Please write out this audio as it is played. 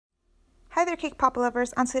Hi there, cake pop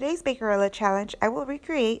lovers. On today's Bakerella challenge, I will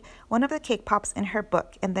recreate one of the cake pops in her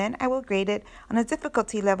book, and then I will grade it on a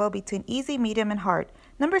difficulty level between easy, medium, and hard.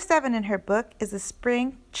 Number 7 in her book is the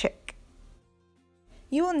Spring Chick.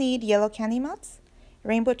 You will need yellow candy melts,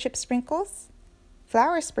 rainbow chip sprinkles,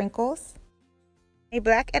 flour sprinkles, a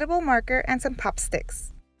black edible marker, and some pop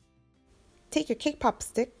sticks. Take your cake pop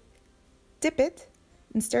stick, dip it,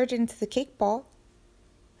 and stir it into the cake ball.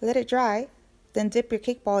 Let it dry. Then dip your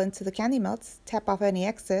cake ball into the candy melts, tap off any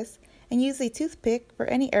excess, and use a toothpick for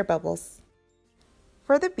any air bubbles.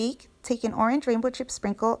 For the beak, take an orange rainbow chip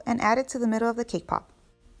sprinkle and add it to the middle of the cake pop.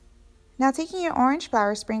 Now taking your orange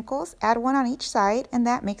flour sprinkles, add one on each side, and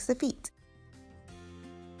that makes the feet.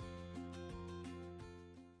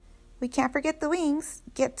 We can't forget the wings.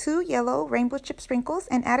 Get 2 yellow rainbow chip sprinkles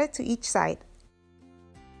and add it to each side.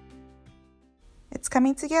 It's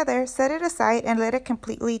coming together, set it aside and let it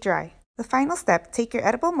completely dry. The final step, take your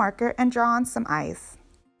edible marker and draw on some eyes.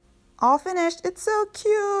 All finished, it's so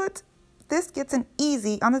cute! This gets an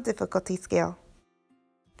easy on the difficulty scale.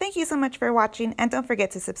 Thank you so much for watching, and don't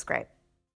forget to subscribe.